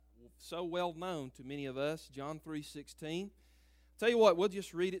so well known to many of us, John 3:16. Tell you what, we'll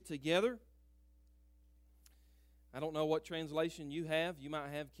just read it together. I don't know what translation you have. You might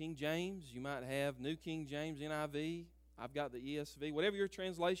have King James. You might have New King James, NIV. I've got the ESV. Whatever your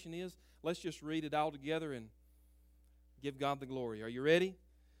translation is, let's just read it all together and give God the glory. Are you ready?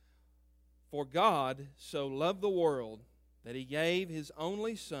 For God so loved the world that He gave His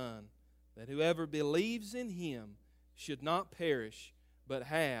only Son, that whoever believes in Him should not perish, but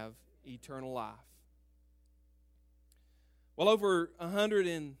have eternal life. Well, over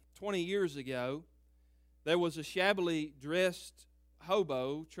 120 years ago, there was a shabbily dressed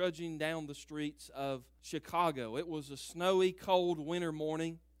hobo trudging down the streets of Chicago. It was a snowy, cold winter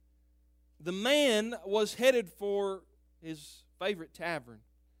morning. The man was headed for his favorite tavern,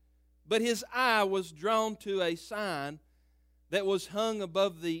 but his eye was drawn to a sign that was hung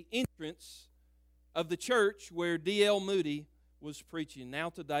above the entrance of the church where D.L. Moody was preaching, now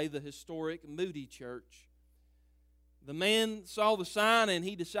today the historic Moody Church. The man saw the sign and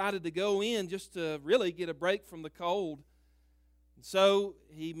he decided to go in just to really get a break from the cold. And so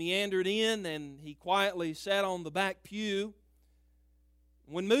he meandered in and he quietly sat on the back pew.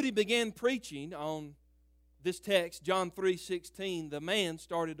 When Moody began preaching on this text, John 3:16, the man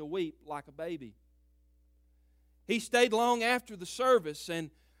started to weep like a baby. He stayed long after the service and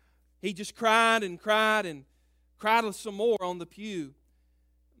he just cried and cried and cried some more on the pew.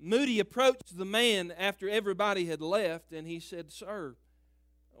 Moody approached the man after everybody had left and he said, "Sir,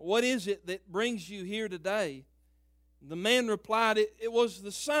 what is it that brings you here today?" The man replied, it was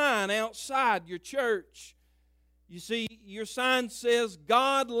the sign outside your church. You see, your sign says,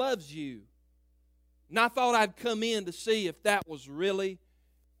 "God loves you." And I thought I'd come in to see if that was really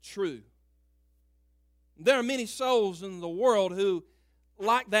true. There are many souls in the world who,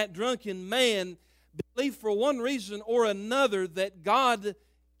 like that drunken man, believe for one reason or another that God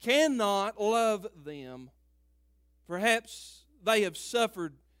cannot love them. Perhaps they have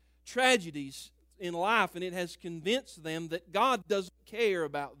suffered tragedies in life and it has convinced them that God doesn't care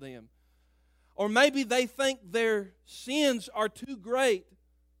about them. Or maybe they think their sins are too great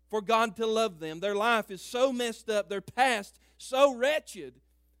for God to love them. Their life is so messed up, their past so wretched,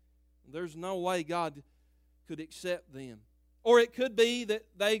 there's no way God could accept them. Or it could be that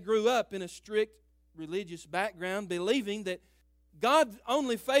they grew up in a strict religious background, believing that God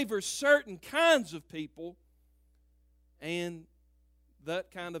only favors certain kinds of people, and that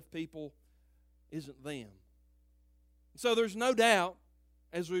kind of people isn't them. So there's no doubt,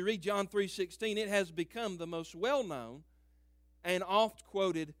 as we read John 3:16, it has become the most well-known and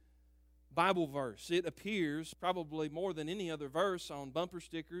oft-quoted Bible verse. It appears probably more than any other verse on bumper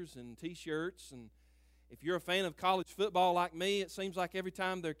stickers and T-shirts. And if you're a fan of college football like me, it seems like every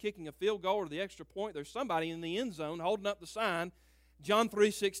time they're kicking a field goal or the extra point, there's somebody in the end zone holding up the sign, John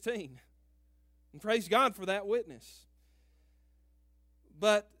 3:16. And praise God for that witness.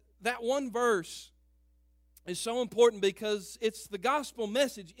 But that one verse is so important because it's the gospel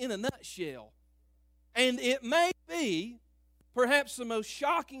message in a nutshell. And it may be perhaps the most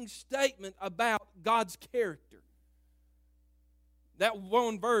shocking statement about God's character. That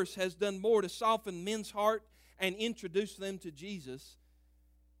one verse has done more to soften men's heart and introduce them to Jesus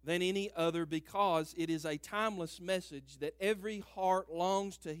than any other, because it is a timeless message that every heart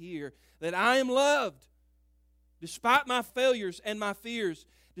longs to hear, that I am loved despite my failures and my fears,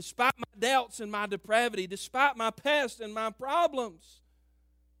 despite my doubts and my depravity, despite my past and my problems,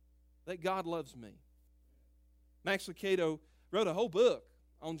 that God loves me. Max Lucado wrote a whole book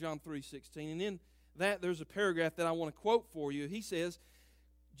on John 3:16, and in that there's a paragraph that I want to quote for you. He says,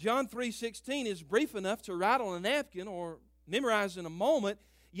 John 3:16 is brief enough to write on a napkin or memorize in a moment,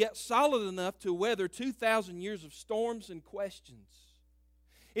 yet solid enough to weather 2,000 years of storms and questions.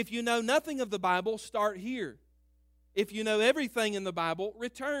 If you know nothing of the Bible, start here. If you know everything in the Bible,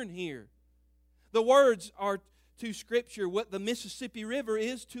 return here. The words are to Scripture what the Mississippi River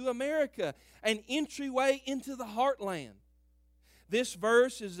is to America, an entryway into the heartland. This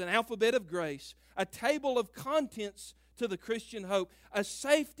verse is an alphabet of grace, a table of contents to the Christian hope, a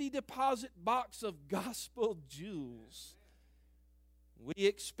safety deposit box of gospel jewels. We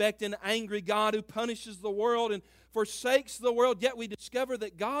expect an angry God who punishes the world and forsakes the world, yet we discover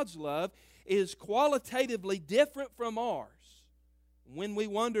that God's love is qualitatively different from ours. When we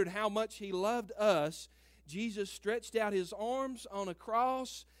wondered how much He loved us, Jesus stretched out His arms on a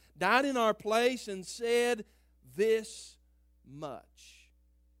cross, died in our place, and said, "This much."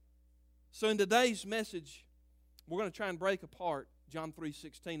 So in today's message, we're going to try and break apart John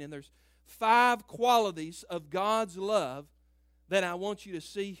 3:16, and there's 5 qualities of God's love that I want you to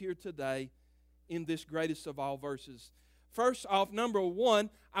see here today in this greatest of all verses. First off, number one,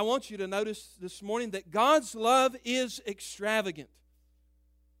 I want you to notice this morning that God's love is extravagant.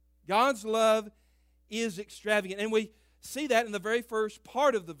 God's love is extravagant. And we see that in the very first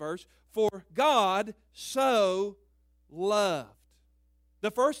part of the verse. For God so loved.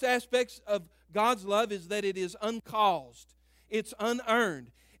 The first aspect of God's love is that it is uncaused. It's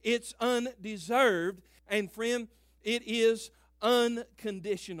unearned. It's undeserved. And friend, it is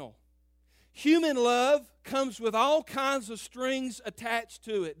unconditional. Human love comes with all kinds of strings attached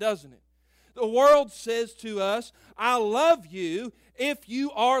to it, doesn't it? The world says to us, I love you if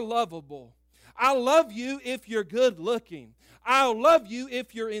you are lovable. I love you if you're good looking. I'll love you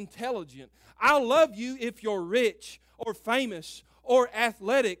if you're intelligent. I'll love you if you're rich or famous or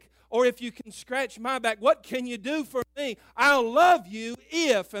athletic or if you can scratch my back. What can you do for me? I'll love you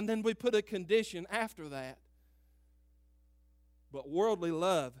if, and then we put a condition after that. But worldly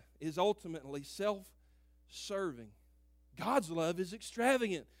love is ultimately self-serving. God's love is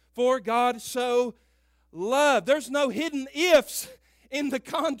extravagant. For God so loved. There's no hidden ifs in the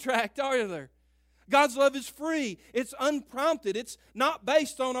contract, are there? God's love is free. It's unprompted. It's not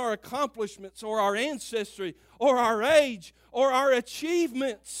based on our accomplishments or our ancestry or our age or our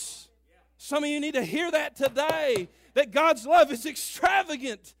achievements. Some of you need to hear that today, that God's love is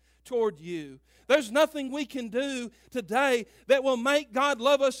extravagant toward you. There's nothing we can do today that will make God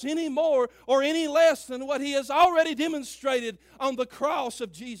love us any more or any less than what He has already demonstrated on the cross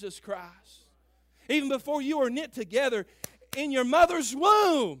of Jesus Christ. Even before you were knit together in your mother's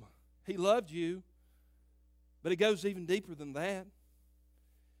womb, He loved you. But it goes even deeper than that.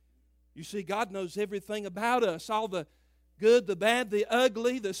 You see, God knows everything about us, all the good, the bad, the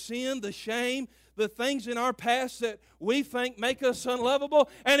ugly, the sin, the shame, the things in our past that we think make us unlovable,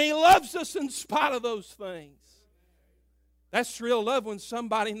 and He loves us in spite of those things. That's real love, when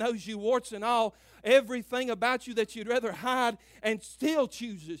somebody knows you warts and all, everything about you that you'd rather hide, and still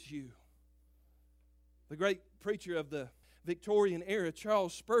chooses you. The great preacher of the Victorian era,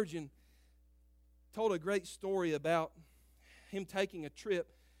 Charles Spurgeon, told a great story about him taking a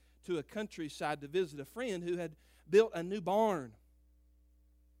trip to a countryside to visit a friend who had built a new barn.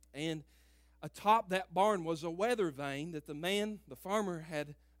 And atop that barn was a weather vane that the farmer,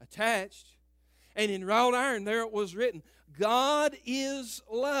 had attached. And in wrought iron there it was written, God is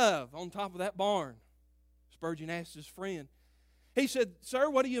love, on top of that barn. Spurgeon asked his friend. He said, sir,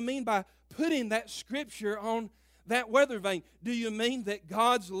 what do you mean by putting that scripture on that weather vane? Do you mean that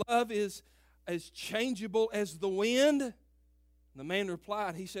God's love is as changeable as the wind? And the man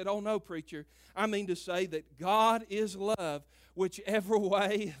replied, he said, oh no, preacher, I mean to say that God is love whichever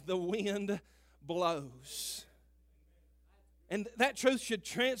way the wind blows. And that truth should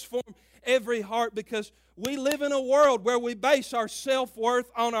transform every heart, because we live in a world where we base our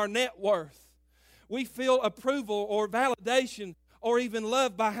self-worth on our net worth. We feel approval or validation or even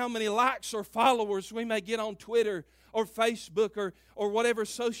love by how many likes or followers we may get on Twitter or Facebook or whatever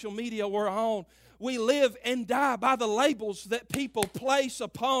social media we're on. We live and die by the labels that people place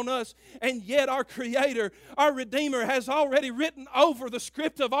upon us, and yet our Creator, our Redeemer, has already written over the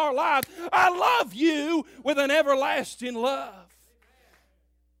script of our lives, I love you with an everlasting love.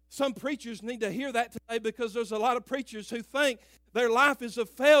 Some preachers need to hear that today, because there's a lot of preachers who think their life is a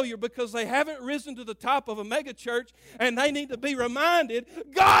failure because they haven't risen to the top of a mega church, and they need to be reminded,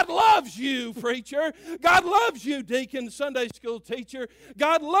 God loves you, preacher. God loves you, deacon, Sunday school teacher.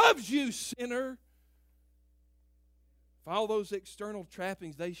 God loves you, sinner. For all those external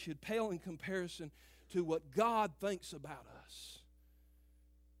trappings, they should pale in comparison to what God thinks about us.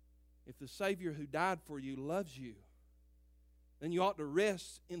 If the Savior who died for you loves you, then you ought to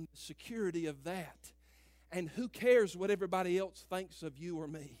rest in the security of that. And who cares what everybody else thinks of you or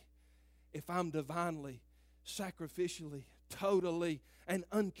me if I'm divinely, sacrificially, totally, and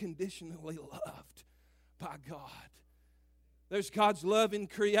unconditionally loved by God? There's God's love in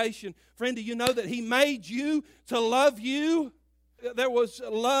creation. Friend, do you know that He made you to love you? There was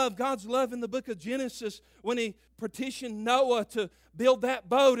love, God's love in the book of Genesis when He petitioned Noah to build that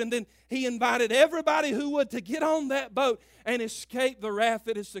boat, and then He invited everybody who would to get on that boat and escape the wrath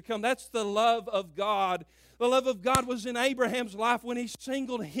that is to come. That's the love of God. The love of God was in Abraham's life when He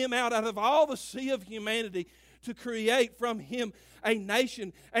singled him out of all the sea of humanity to create from him a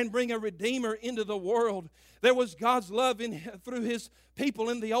nation and bring a Redeemer into the world. There was God's love through His people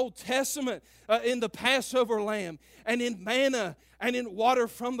in the Old Testament, in the Passover lamb, and in manna, and in water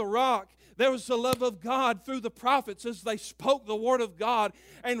from the rock. There was the love of God through the prophets as they spoke the Word of God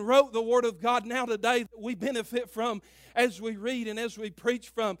and wrote the Word of God now today that we benefit from as we read and as we preach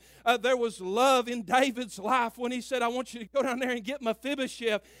from. There was love in David's life when he said, I want you to go down there and get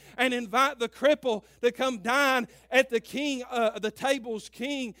Mephibosheth and invite the cripple to come dine at the king, the table's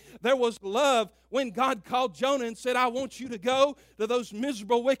king. There was love when God called Jonah and said, I want you to go to those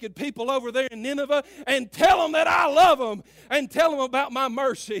miserable, wicked people over there in Nineveh and tell them that I love them and tell them about my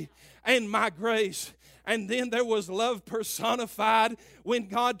mercy and my grace. And then there was love personified when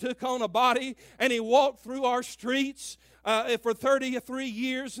God took on a body and He walked through our streets for 33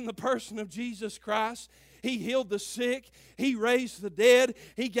 years in the person of Jesus Christ. He healed the sick. He raised the dead.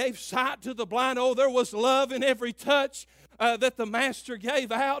 He gave sight to the blind. Oh, there was love in every touch that the Master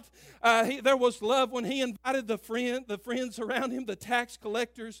gave out. There was love when He invited the friends around Him, the tax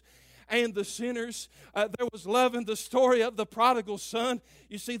collectors and the sinners. There was love in the story of the prodigal son.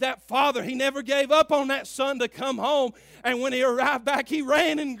 You see, that father, he never gave up on that son to come home. And when he arrived back, he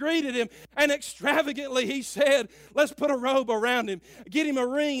ran and greeted him. And extravagantly he said, let's put a robe around him. Get him a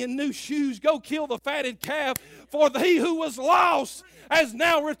ring and new shoes. Go kill the fatted calf. For he who was lost has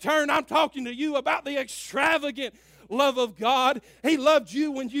now returned. I'm talking to you about the extravagant love of God. He loved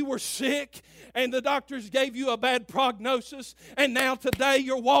you when you were sick and the doctors gave you a bad prognosis, and now today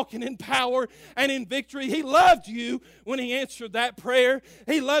you're walking in power and in victory. He loved you when He answered that prayer.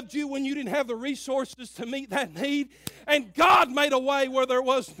 He loved you when you didn't have the resources to meet that need, and God made a way where there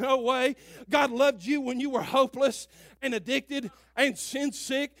was no way. God loved you when you were hopeless and addicted and sin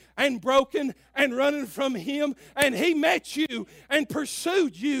sick and broken and running from Him, and He met you and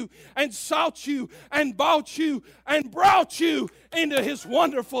pursued you and sought you and bought you and brought you into His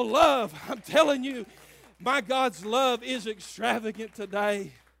wonderful love. I'm telling you, my God's love is extravagant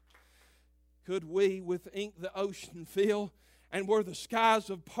today. Could we with ink the ocean fill, and were the skies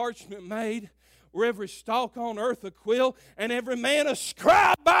of parchment made, were every stalk on earth a quill, and every man a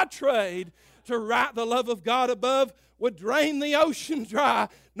scribe by trade, to write the love of God above would drain the ocean dry,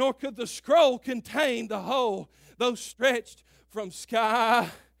 nor could the scroll contain the whole, though stretched from sky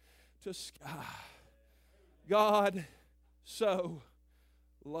to sky. God so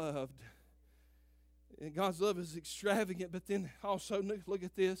loved. And God's love is extravagant, but then also, look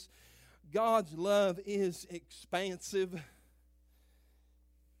at this, God's love is expansive.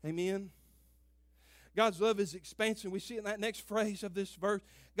 Amen. God's love is expansive. We see it in that next phrase of this verse.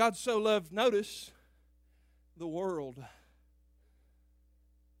 God so loved, notice, the world.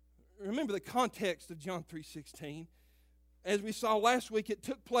 Remember the context of John 3:16. As we saw last week, it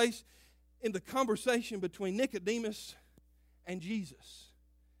took place in the conversation between Nicodemus and Jesus.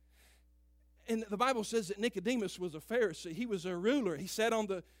 And the Bible says that Nicodemus was a Pharisee. He was a ruler. He sat on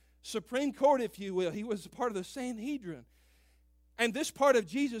the Supreme Court, if you will. He was a part of the Sanhedrin. And this part of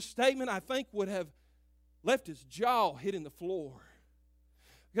Jesus' statement, I think, would have left his jaw hitting the floor.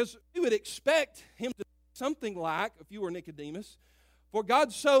 Because you would expect him to say something like, if you were Nicodemus, for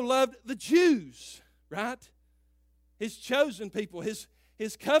God so loved the Jews, right? His chosen people, his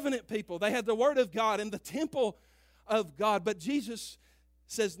covenant people. They had the Word of God and the temple of God. But Jesus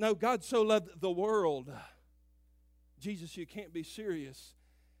says, no, God so loved the world. Jesus, you can't be serious.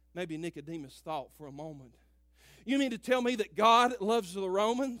 Maybe Nicodemus thought for a moment. You mean to tell me that God loves the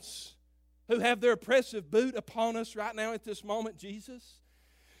Romans who have their oppressive boot upon us right now at this moment, Jesus?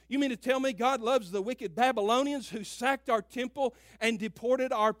 You mean to tell me God loves the wicked Babylonians who sacked our temple and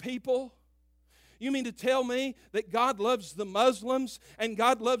deported our people? You mean to tell me that God loves the Muslims and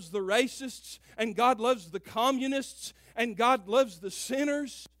God loves the racists and God loves the communists and God loves the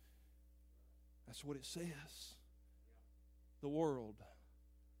sinners? That's what it says. The world.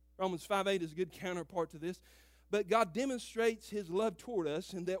 Romans 5:8 is a good counterpart to this. But God demonstrates His love toward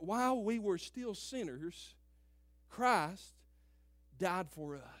us in that while we were still sinners, Christ died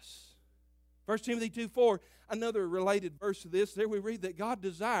for us. 1 Timothy 2:4, another related verse to this. There we read that God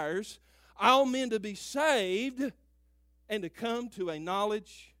desires all men to be saved and to come to a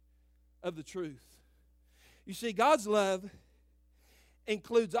knowledge of the truth. You see, God's love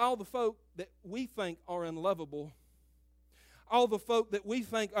includes all the folk that we think are unlovable, all the folk that we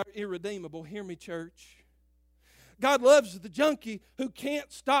think are irredeemable. Hear me, church. God loves the junkie who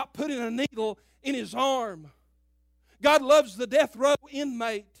can't stop putting a needle in his arm. God loves the death row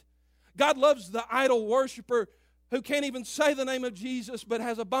inmate. God loves the idol worshiper who can't even say the name of Jesus but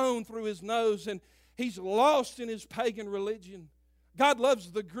has a bone through his nose and he's lost in his pagan religion. God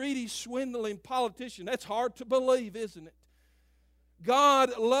loves the greedy, swindling politician. That's hard to believe, isn't it?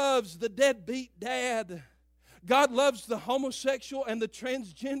 God loves the deadbeat dad. God loves the homosexual and the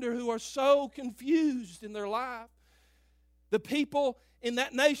transgender who are so confused in their life. The people in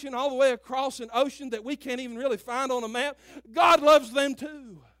that nation all the way across an ocean that we can't even really find on a map. God loves them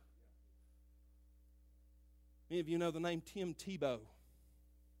too. Many of you know the name Tim Tebow.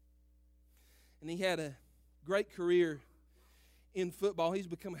 And he had a great career in football. He's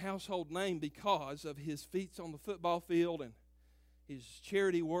become a household name because of his feats on the football field and his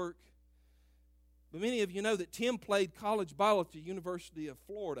charity work. But many of you know that Tim played college ball at the University of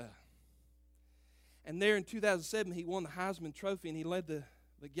Florida. And there in 2007, he won the Heisman Trophy, and he led the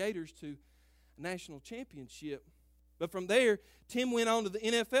Gators to a national championship. But from there, Tim went on to the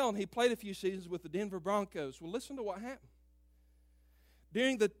NFL, and he played a few seasons with the Denver Broncos. Well, listen to what happened.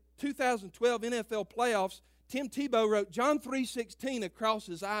 During the 2012 NFL playoffs, Tim Tebow wrote John 3:16 across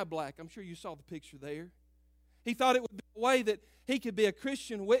his eye black. I'm sure you saw the picture there. He thought it would be a way that he could be a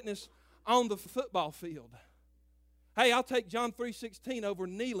Christian witness on the football field. Hey, I'll take John 3:16 over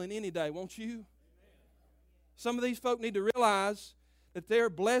kneeling any day, won't you? Some of these folk need to realize that they're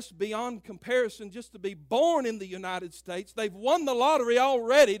blessed beyond comparison just to be born in the United States. They've won the lottery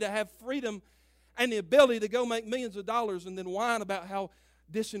already to have freedom and the ability to go make millions of dollars and then whine about how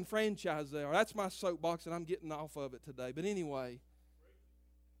disenfranchised they are. That's my soapbox, and I'm getting off of it today. But anyway,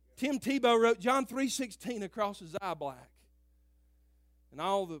 Tim Tebow wrote John 3:16 across his eye black. And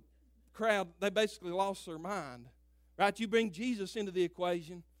all the crowd, they basically lost their mind. Right? You bring Jesus into the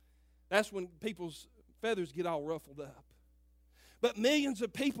equation, that's when people's feathers get all ruffled up. But millions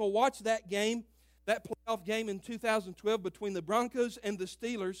of people watched that game, that playoff game in 2012 between the Broncos and the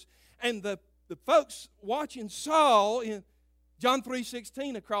Steelers. And the folks watching saw in John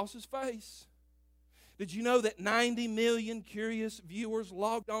 3:16 across his face. Did you know that 90 million curious viewers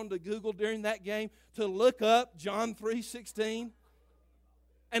logged on to Google during that game to look up John 3:16?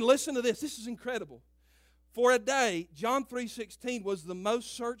 And listen to this. This is incredible. For a day, John 3:16 was the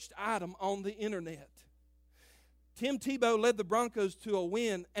most searched item on the internet. Tim Tebow led the Broncos to a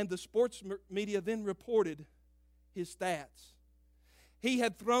win, and the sports media then reported his stats. He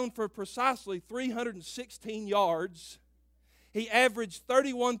had thrown for precisely 316 yards. He averaged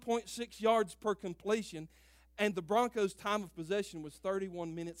 31.6 yards per completion, and the Broncos' time of possession was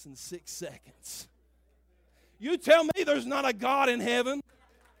 31 minutes and 6 seconds. You tell me there's not a God in heaven.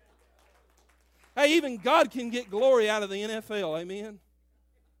 Hey, even God can get glory out of the NFL, amen?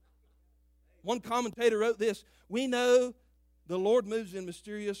 One commentator wrote this: we know the Lord moves in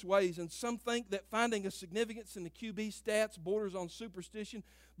mysterious ways, and some think that finding a significance in the QB stats borders on superstition,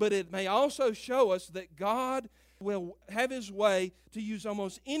 but it may also show us that God will have His way to use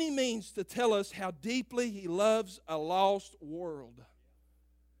almost any means to tell us how deeply He loves a lost world.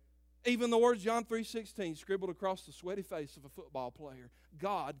 Even the words John 3:16 scribbled across the sweaty face of a football player,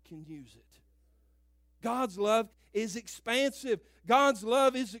 God can use it. God's love is expansive. God's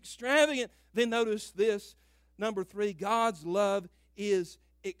love is extravagant. Then notice this, number 3, God's love is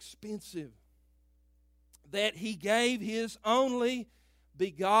expensive. That He gave His only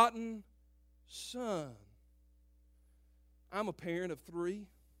begotten Son. I'm a parent of 3.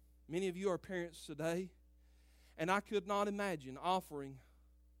 Many of you are parents today. And I could not imagine offering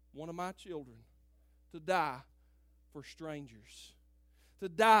one of my children to die for strangers. To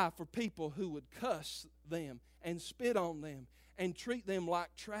die for people who would cuss them and spit on them and treat them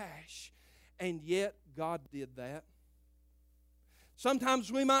like trash. And yet, God did that.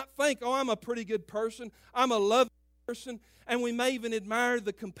 Sometimes we might think, oh, I'm a pretty good person. I'm a loving person. And we may even admire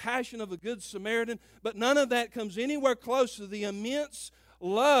the compassion of a good Samaritan. But none of that comes anywhere close to the immense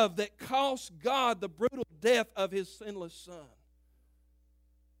love that cost God the brutal death of His sinless Son.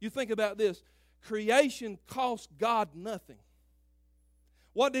 You think about this. Creation cost God nothing.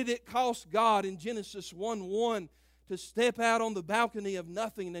 What did it cost God in Genesis 1:1 to step out on the balcony of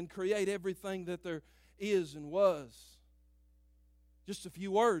nothing and create everything that there is and was? Just a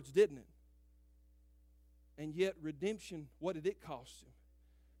few words, didn't it? And yet redemption, what did it cost Him?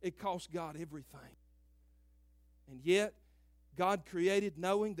 It cost God everything. And yet God created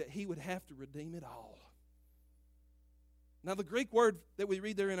knowing that He would have to redeem it all. Now the Greek word that we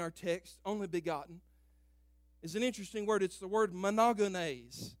read there in our text, only begotten, is an interesting word. It's the word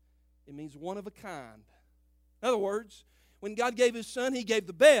monogenes. It means one of a kind. In other words, when God gave His Son, He gave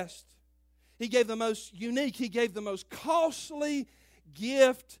the best. He gave the most unique. He gave the most costly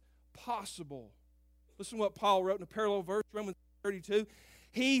gift possible. Listen to what Paul wrote in a parallel verse, Romans 32.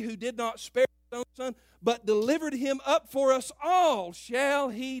 He who did not spare His own Son, but delivered Him up for us all, shall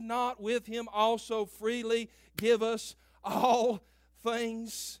He not with Him also freely give us all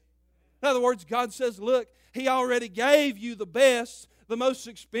things? In other words, God says, look, He already gave you the best, the most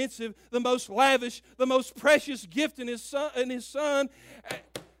expensive, the most lavish, the most precious gift in His Son,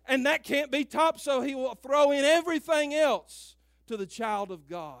 and that can't be topped, so He will throw in everything else to the child of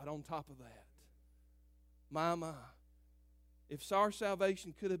God on top of that. My. If our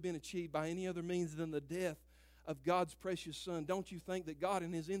salvation could have been achieved by any other means than the death of God's precious Son, don't you think that God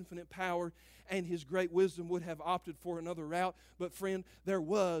in His infinite power and His great wisdom would have opted for another route? But friend, there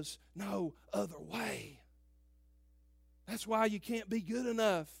was no other way. That's why you can't be good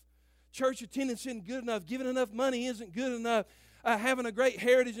enough. Church attendance isn't good enough. Giving enough money isn't good enough. Having a great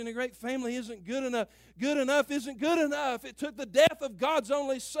heritage and a great family isn't good enough. Good enough isn't good enough. It took the death of God's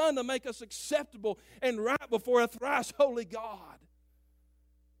only Son to make us acceptable and right before a thrice holy God.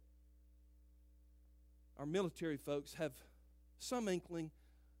 Our military folks have some inkling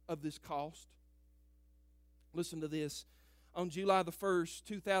of this cost. Listen to this. On July the 1st,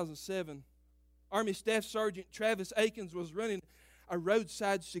 2007, Army Staff Sergeant Travis Akins was running a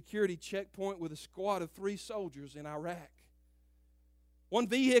roadside security checkpoint with a squad of 3 soldiers in Iraq. One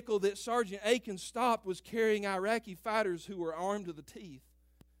vehicle that Sergeant Akins stopped was carrying Iraqi fighters who were armed to the teeth.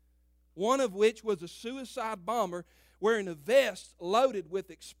 One of which was a suicide bomber wearing a vest loaded with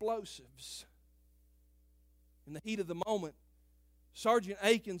explosives. In the heat of the moment, Sergeant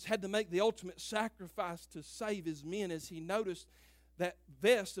Akins had to make the ultimate sacrifice to save his men as he noticed that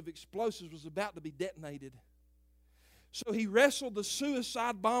vest of explosives was about to be detonated. So he wrestled the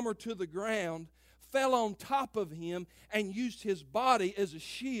suicide bomber to the ground, fell on top of him, and used his body as a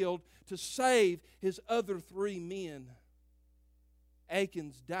shield to save his other 3 men.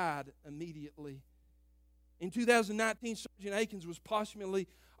 Akins died immediately. In 2019, Sergeant Akins was posthumously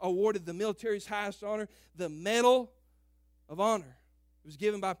awarded the military's highest honor, the Medal of Honor. It was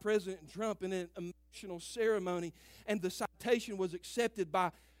given by President Trump in an emotional ceremony, and the citation was accepted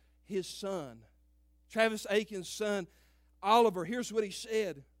by his son. Travis Akins' son, Oliver, here's what he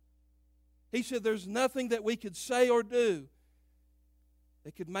said. He said, "There's nothing that we could say or do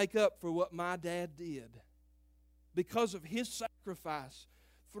that could make up for what my dad did. Because of his sacrifice,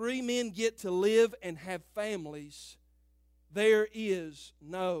 3 men get to live and have families. There is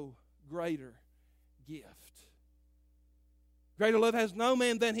no greater gift. Greater love has no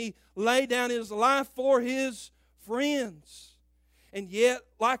man than he laid down his life for his friends." And yet,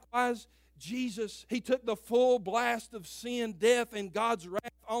 likewise, Jesus, He took the full blast of sin, death, and God's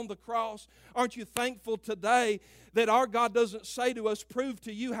wrath on the cross. Aren't you thankful today that our God doesn't say to us, "Prove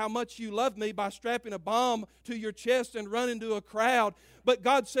to you how much you love me" by strapping a bomb to your chest and running to a crowd? But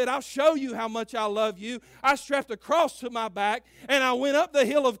God said, "I'll show you how much I love you." I strapped a cross to my back, and I went up the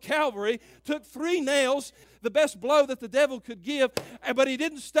hill of Calvary, took 3 nails, the best blow that the devil could give, but he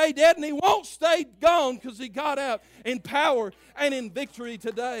didn't stay dead, and he won't stay gone because he got out in power and in victory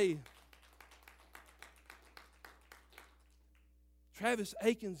today. Travis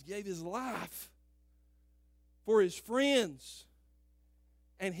Akins gave his life for his friends,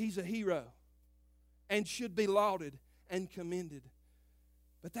 and he's a hero and should be lauded and commended.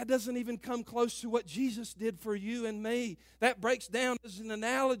 But that doesn't even come close to what Jesus did for you and me. That breaks down as an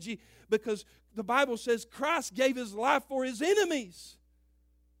analogy because the Bible says Christ gave His life for His enemies,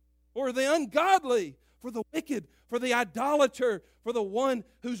 for the ungodly, for the wicked, for the idolater, for the one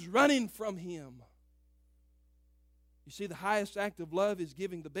who's running from Him. You see, the highest act of love is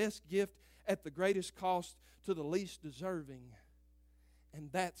giving the best gift at the greatest cost to the least deserving.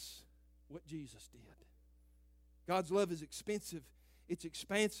 And that's what Jesus did. God's love is expensive. It's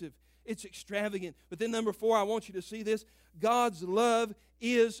expansive. It's extravagant. But then number 4, I want you to see this. God's love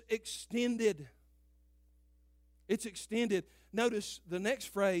is extended. It's extended. Notice the next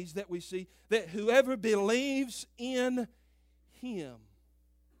phrase that we see, that whoever believes in Him.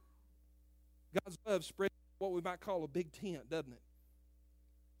 God's love spreads what we might call a big tent, doesn't it?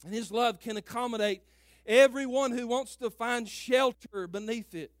 And His love can accommodate everyone who wants to find shelter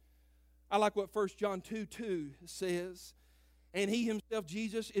beneath it. I like what 1 John 2:2 says. And He Himself,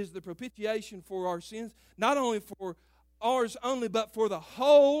 Jesus, is the propitiation for our sins, not only for ours only, but for the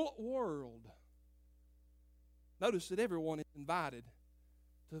whole world. Notice that everyone is invited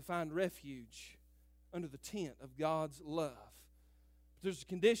to find refuge under the tent of God's love. But there's a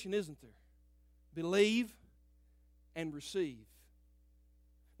condition, isn't there? Believe and receive.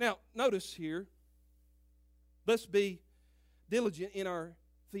 Now, notice here, let's be diligent in our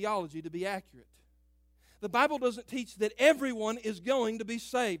theology to be accurate. The Bible doesn't teach that everyone is going to be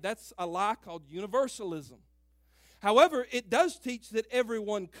saved. That's a lie called universalism. However, it does teach that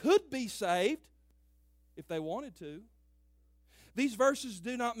everyone could be saved if they wanted to. These verses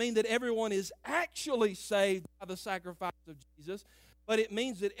do not mean that everyone is actually saved by the sacrifice of Jesus, but it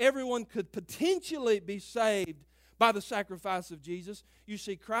means that everyone could potentially be saved by the sacrifice of Jesus. You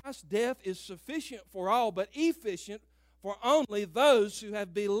see, Christ's death is sufficient for all, but efficient for only those who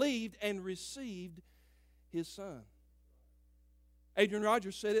have believed and received His Son. Adrian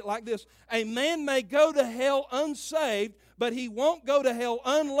Rogers said it like this: a man may go to hell unsaved, but he won't go to hell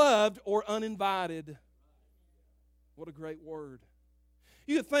unloved or uninvited. What a great word.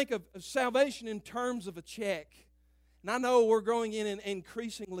 You could think of salvation in terms of a check. And I know we're growing in an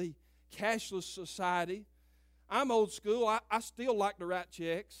increasingly cashless society. I'm old school. I still like to write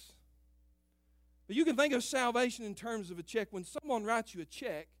checks. But you can think of salvation in terms of a check. When someone writes you a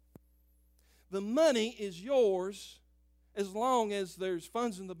check, the money is yours as long as there's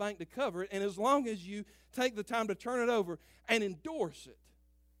funds in the bank to cover it, and as long as you take the time to turn it over and endorse it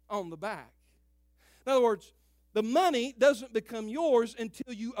on the back. In other words, the money doesn't become yours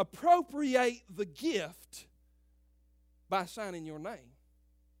until you appropriate the gift by signing your name.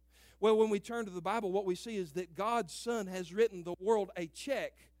 Well, when we turn to the Bible, what we see is that God's Son has written the world a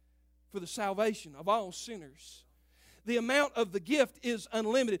check for the salvation of all sinners. The amount of the gift is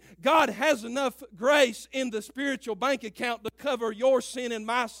unlimited. God has enough grace in the spiritual bank account to cover your sin and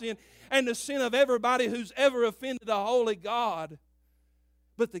my sin and the sin of everybody who's ever offended a holy God.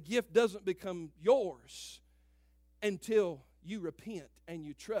 But the gift doesn't become yours until you repent and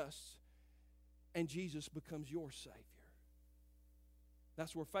you trust and Jesus becomes your Savior.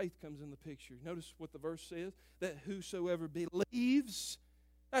 That's where faith comes in the picture. Notice what the verse says, that whosoever believes,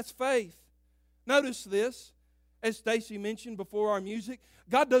 that's faith. Notice this. As Stacy mentioned before our music,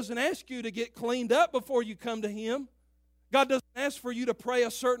 God doesn't ask you to get cleaned up before you come to Him. God doesn't ask for you to pray a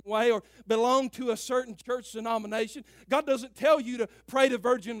certain way or belong to a certain church denomination. God doesn't tell you to pray to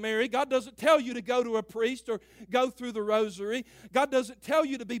Virgin Mary. God doesn't tell you to go to a priest or go through the rosary. God doesn't tell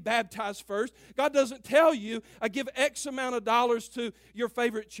you to be baptized first. God doesn't tell you give X amount of dollars to your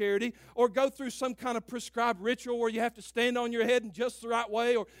favorite charity or go through some kind of prescribed ritual where you have to stand on your head in just the right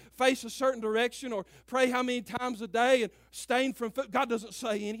way or face a certain direction or pray how many times a day and abstain from food. God doesn't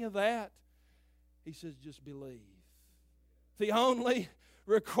say any of that. He says just believe. The only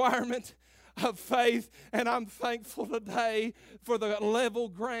requirement of faith, and I'm thankful today for the level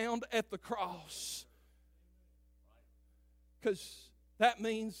ground at the cross. Because that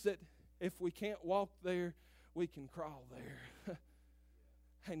means that if we can't walk there, we can crawl there.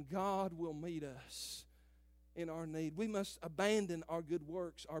 And God will meet us in our need. We must abandon our good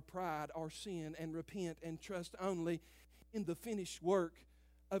works, our pride, our sin, and repent and trust only in the finished work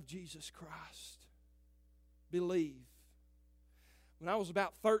of Jesus Christ. Believe. When I was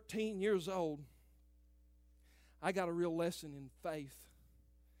about 13 years old, I got a real lesson in faith.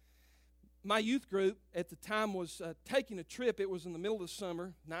 My youth group at the time was taking a trip. It was in the middle of the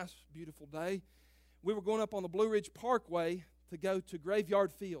summer, nice, beautiful day. We were going up on the Blue Ridge Parkway to go to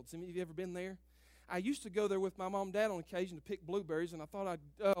Graveyard Fields. Any of you ever been there? I used to go there with my mom and dad on occasion to pick blueberries, and I thought,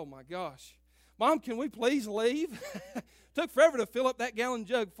 oh my gosh. Mom, can we please leave? Took forever to fill up that gallon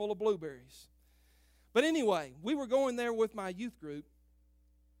jug full of blueberries. But anyway, we were going there with my youth group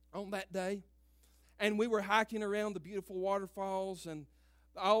on that day, and we were hiking around the beautiful waterfalls and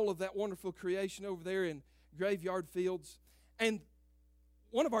all of that wonderful creation over there in Graveyard Fields. And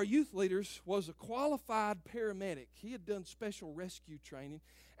one of our youth leaders was a qualified paramedic. He had done special rescue training,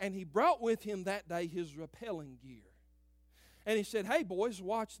 and he brought with him that day his rappelling gear. And he said, hey, boys,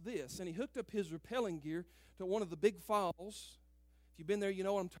 watch this. And he hooked up his rappelling gear to one of the big falls. If you've been there, you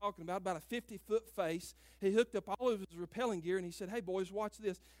know what I'm talking about a 50-foot face. He hooked up all of his rappelling gear, and he said, hey, boys, watch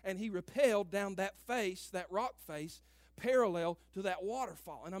this. And he rappelled down that face, that rock face, parallel to that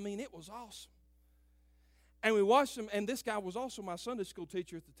waterfall. And I mean, it was awesome. And we watched him, and this guy was also my Sunday school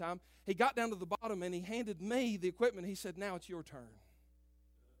teacher at the time. He got down to the bottom, and he handed me the equipment. He said, now it's your turn.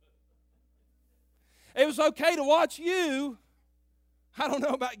 It was okay to watch you. I don't know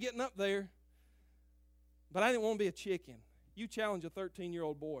about getting up there. But I didn't want to be a chicken. You challenge a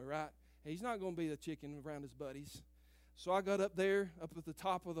 13-year-old boy, right? He's not going to be a chicken around his buddies. So I got up there, up at the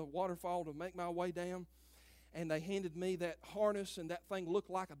top of the waterfall to make my way down, and they handed me that harness, and that thing looked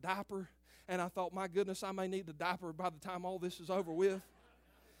like a diaper. And I thought, my goodness, I may need a diaper by the time all this is over with.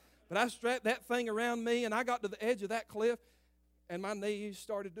 But I strapped that thing around me, and I got to the edge of that cliff, and my knees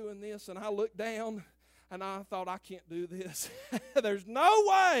started doing this, and I looked down, and I thought, I can't do this. There's no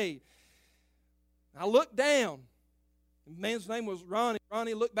way. I looked down. The man's name was Ronnie.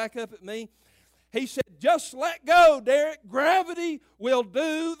 Ronnie looked back up at me. He said, just let go, Derek. Gravity will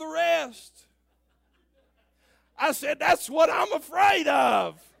do the rest. I said, that's what I'm afraid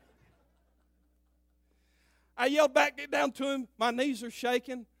of. I yelled back down to him. My knees are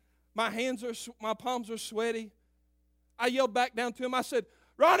shaking. My palms are sweaty. I yelled back down to him. I said,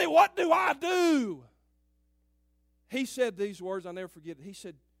 Ronnie, what do I do? He said these words, I'll never forget it. He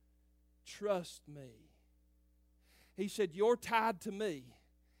said, trust me. He said, you're tied to me,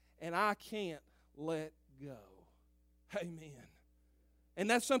 and I can't let go. Amen. And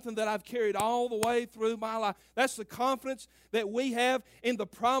that's something that I've carried all the way through my life. That's the confidence that we have in the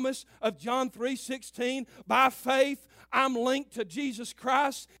promise of John 3:16. By faith, I'm linked to Jesus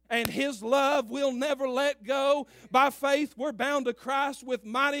Christ, and His love will never let go. By faith, we're bound to Christ with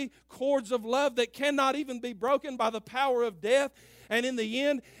mighty cords of love that cannot even be broken by the power of death. And in the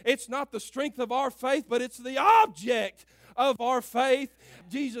end, it's not the strength of our faith, but it's the object of our faith.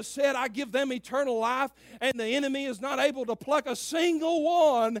 Jesus said, I give them eternal life, and the enemy is not able to pluck a single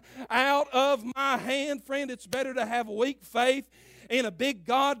one out of my hand. Friend, it's better to have weak faith in a big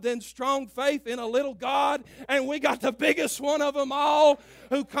God than strong faith in a little God. And we got the biggest one of them all,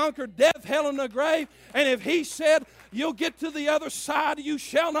 who conquered death, hell, and the grave. And if He said, you'll get to the other side, you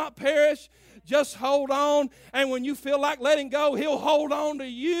shall not perish, just hold on. And when you feel like letting go, He'll hold on to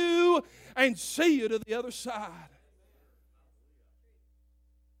you and see you to the other side.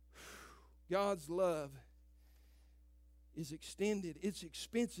 God's love is extended, it's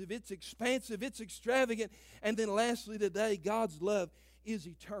expensive, it's expansive, it's extravagant. And then lastly today, God's love is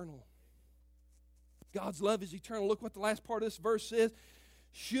eternal. God's love is eternal. Look what the last part of this verse says.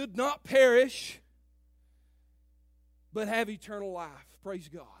 Should not perish, but have eternal life. Praise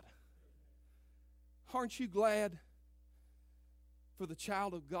God. Aren't you glad for the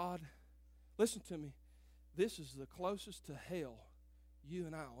child of God? Listen to me. This is the closest to hell you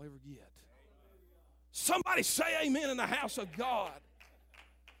and I will ever get. Somebody say amen in the house of God.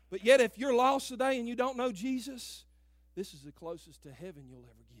 But yet if you're lost today and you don't know Jesus, this is the closest to heaven you'll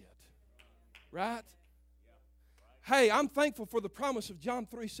ever get. Right? Hey, I'm thankful for the promise of John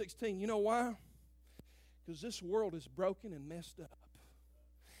 3:16. You know why? Because this world is broken and messed up.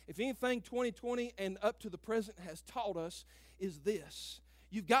 If anything 2020 and up to the present has taught us is this.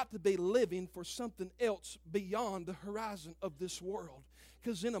 You've got to be living for something else beyond the horizon of this world.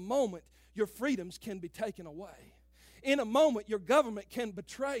 Because in a moment, your freedoms can be taken away. In a moment, your government can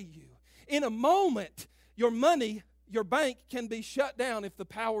betray you. In a moment, your money, your bank can be shut down if the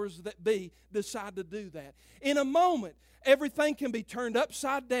powers that be decide to do that. In a moment, everything can be turned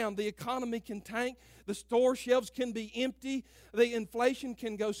upside down. The economy can tank. The store shelves can be empty. The inflation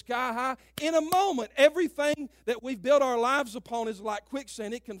can go sky high. In a moment, everything that we've built our lives upon is like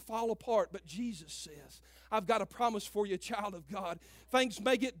quicksand. It can fall apart. But Jesus says, I've got a promise for you, child of God. Things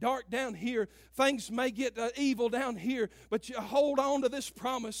may get dark down here. Things may get evil down here. But you hold on to this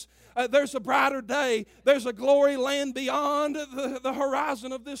promise. There's a brighter day. There's a glory land beyond the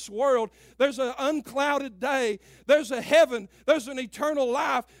horizon of this world. There's an unclouded day. There's a heaven. There's an eternal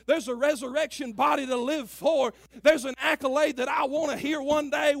life. There's a resurrection body to live for. There's an accolade that I want to hear one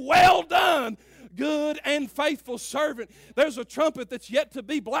day. Well done, good and faithful servant. There's a trumpet that's yet to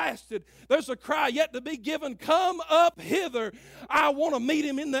be blasted. There's a cry yet to be given. Come up hither. I want to meet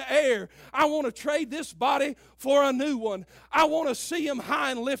Him in the air. I want to trade this body for a new one. I want to see Him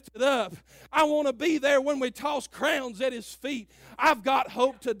high and lifted up. I want to be there when we toss crowns at His feet. I've got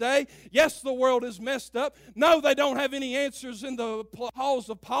hope today. Yes, the world is messed up. No, they don't have any answers in the halls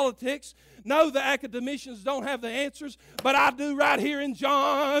of politics. No, the academicians don't have the answers, but I do right here in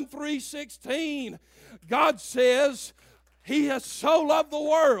John 3:16. God says He has so loved the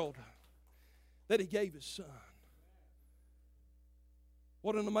world that He gave His Son.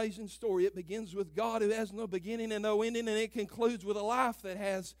 What an amazing story. It begins with God who has no beginning and no ending, and it concludes with a life that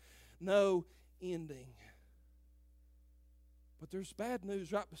has no ending. But there's bad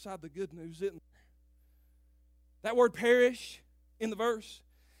news right beside the good news, isn't there? That word perish in the verse,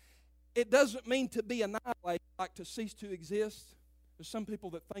 it doesn't mean to be annihilated, like to cease to exist. There's some people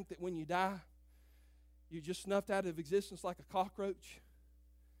that think that when you die, you're just snuffed out of existence like a cockroach.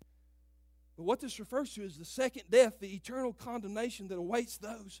 But what this refers to is the second death, the eternal condemnation that awaits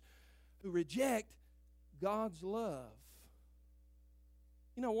those who reject God's love.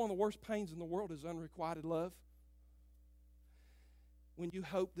 You know, one of the worst pains in the world is unrequited love. When you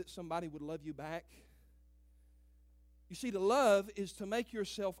hope that somebody would love you back. You see, to love is to make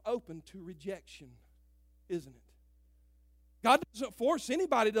yourself open to rejection, isn't it? God doesn't force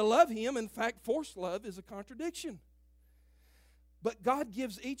anybody to love Him. In fact, forced love is a contradiction. But God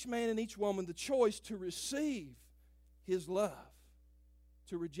gives each man and each woman the choice to receive His love,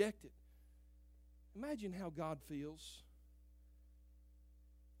 to reject it. Imagine how God feels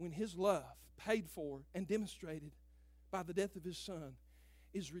when His love, paid for and demonstrated by the death of His Son,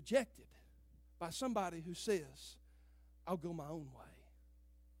 is rejected by somebody who says, I'll go my own way.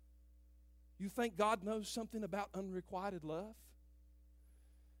 You think God knows something about unrequited love?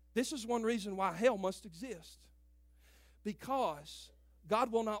 This is one reason why hell must exist. Because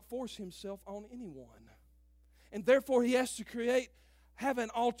God will not force Himself on anyone. And therefore He has to have an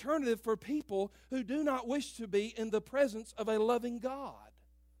alternative for people who do not wish to be in the presence of a loving God.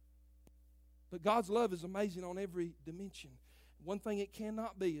 But God's love is amazing on every dimension. One thing it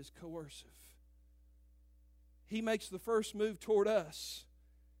cannot be is coercive. He makes the first move toward us,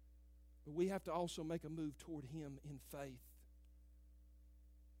 but we have to also make a move toward Him in faith.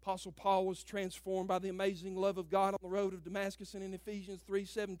 Apostle Paul was transformed by the amazing love of God on the road of Damascus, and in Ephesians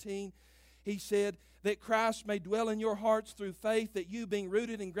 3:17 he said that Christ may dwell in your hearts through faith, that you, being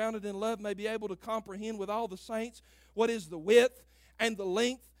rooted and grounded in love, may be able to comprehend with all the saints what is the width and the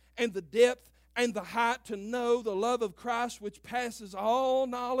length and the depth and the height, to know the love of Christ which passes all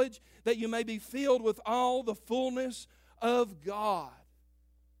knowledge, that you may be filled with all the fullness of God.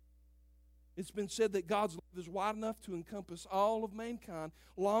 It's been said that God's love is wide enough to encompass all of mankind,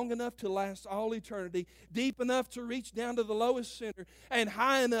 long enough to last all eternity, deep enough to reach down to the lowest sinner, and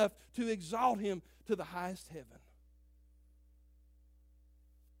high enough to exalt him to the highest heaven.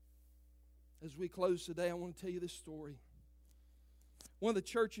 As we close today, I want to tell you this story. One of the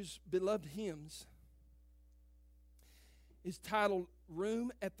church's beloved hymns is titled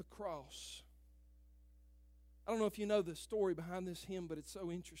Room at the Cross. I don't know if you know the story behind this hymn, but it's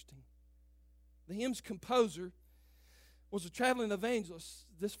so interesting. The hymn's composer was a traveling evangelist,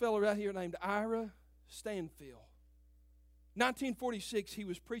 this fellow right here named Ira Stanfield. 1946, he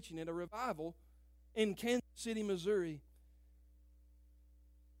was preaching at a revival in Kansas City, Missouri.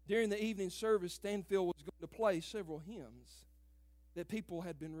 During the evening service, Stanfield was going to play several hymns that people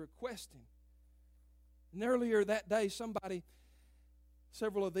had been requesting. And earlier that day,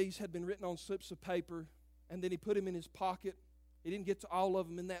 several of these had been written on slips of paper, and then he put them in his pocket. He didn't get to all of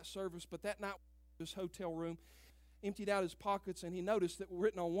them in that service, but that night, his hotel room, emptied out his pockets, and he noticed that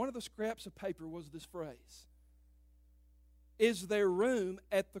written on one of the scraps of paper was this phrase: "Is there room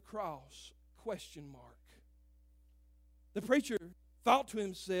at the cross?" ? The preacher thought to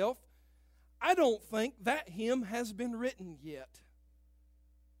himself, I don't think that hymn has been written yet.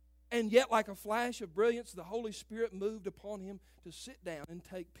 And yet, like a flash of brilliance, the Holy Spirit moved upon him to sit down and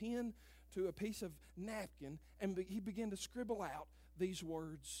take pen to a piece of napkin, and he began to scribble out these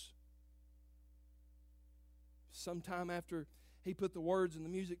words. Sometime after he put the words and the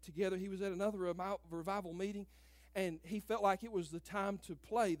music together, he was at another revival meeting, and he felt like it was the time to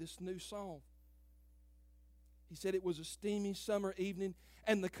play this new song. He said it was a steamy summer evening,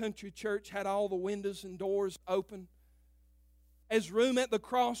 and the country church had all the windows and doors open. As Room at the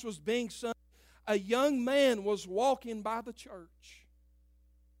Cross was being sung, a young man was walking by the church.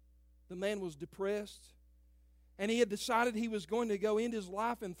 The man was depressed, and he had decided he was going to go end his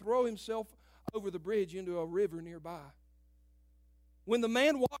life and throw himself over the bridge into a river nearby. When the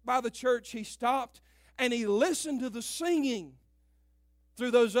man walked by the church, he stopped and he listened to the singing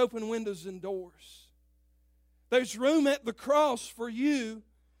through those open windows and doors. There's room at the cross for you.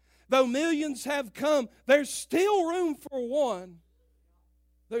 Though millions have come, there's still room for one.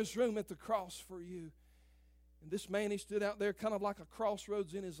 There's room at the cross for you. And this man, he stood out there kind of like a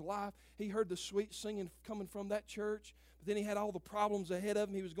crossroads in his life. He heard the sweet singing coming from that church, but then he had all the problems ahead of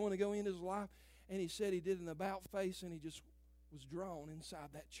him. He was going to go into his life, and he said he did an about face, and he just was drawn inside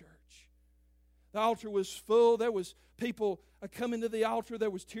that church. The altar was full. There was people coming to the altar. There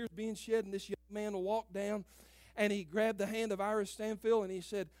was tears being shed, and this young man walked down, and he grabbed the hand of Ira Stanfield, and he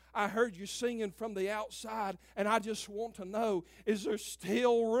said, I heard you singing from the outside, and I just want to know, is there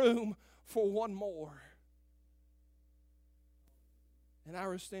still room for one more? And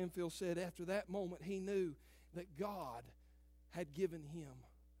Ira Stanfield said after that moment, he knew that God had given him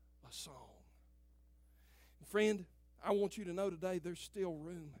a song. Friend, I want you to know today there's still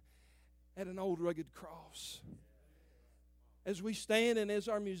room at an old rugged cross. As we stand and as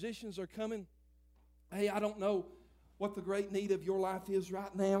our musicians are coming, hey, I don't know what the great need of your life is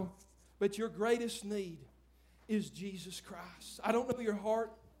right now, but your greatest need is Jesus Christ. I don't know your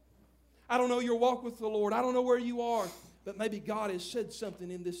heart. I don't know your walk with the Lord. I don't know where you are, but maybe God has said something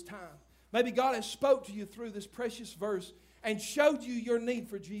in this time. Maybe God has spoke to you through this precious verse and showed you your need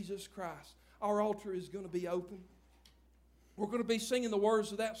for Jesus Christ. Our altar is going to be open. We're going to be singing the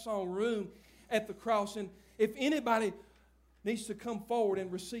words of that song, Room at the Cross. And if anybody needs to come forward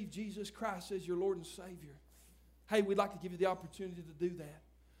and receive Jesus Christ as your Lord and Savior, hey, we'd like to give you the opportunity to do that.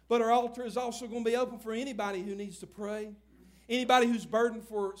 But our altar is also going to be open for anybody who needs to pray, anybody who's burdened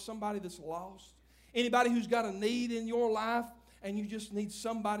for somebody that's lost, anybody who's got a need in your life and you just need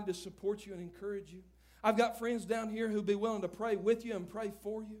somebody to support you and encourage you. I've got friends down here who'll be willing to pray with you and pray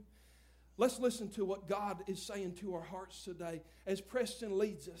for you. Let's listen to what God is saying to our hearts today. As Preston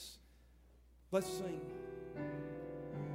leads us, let's sing.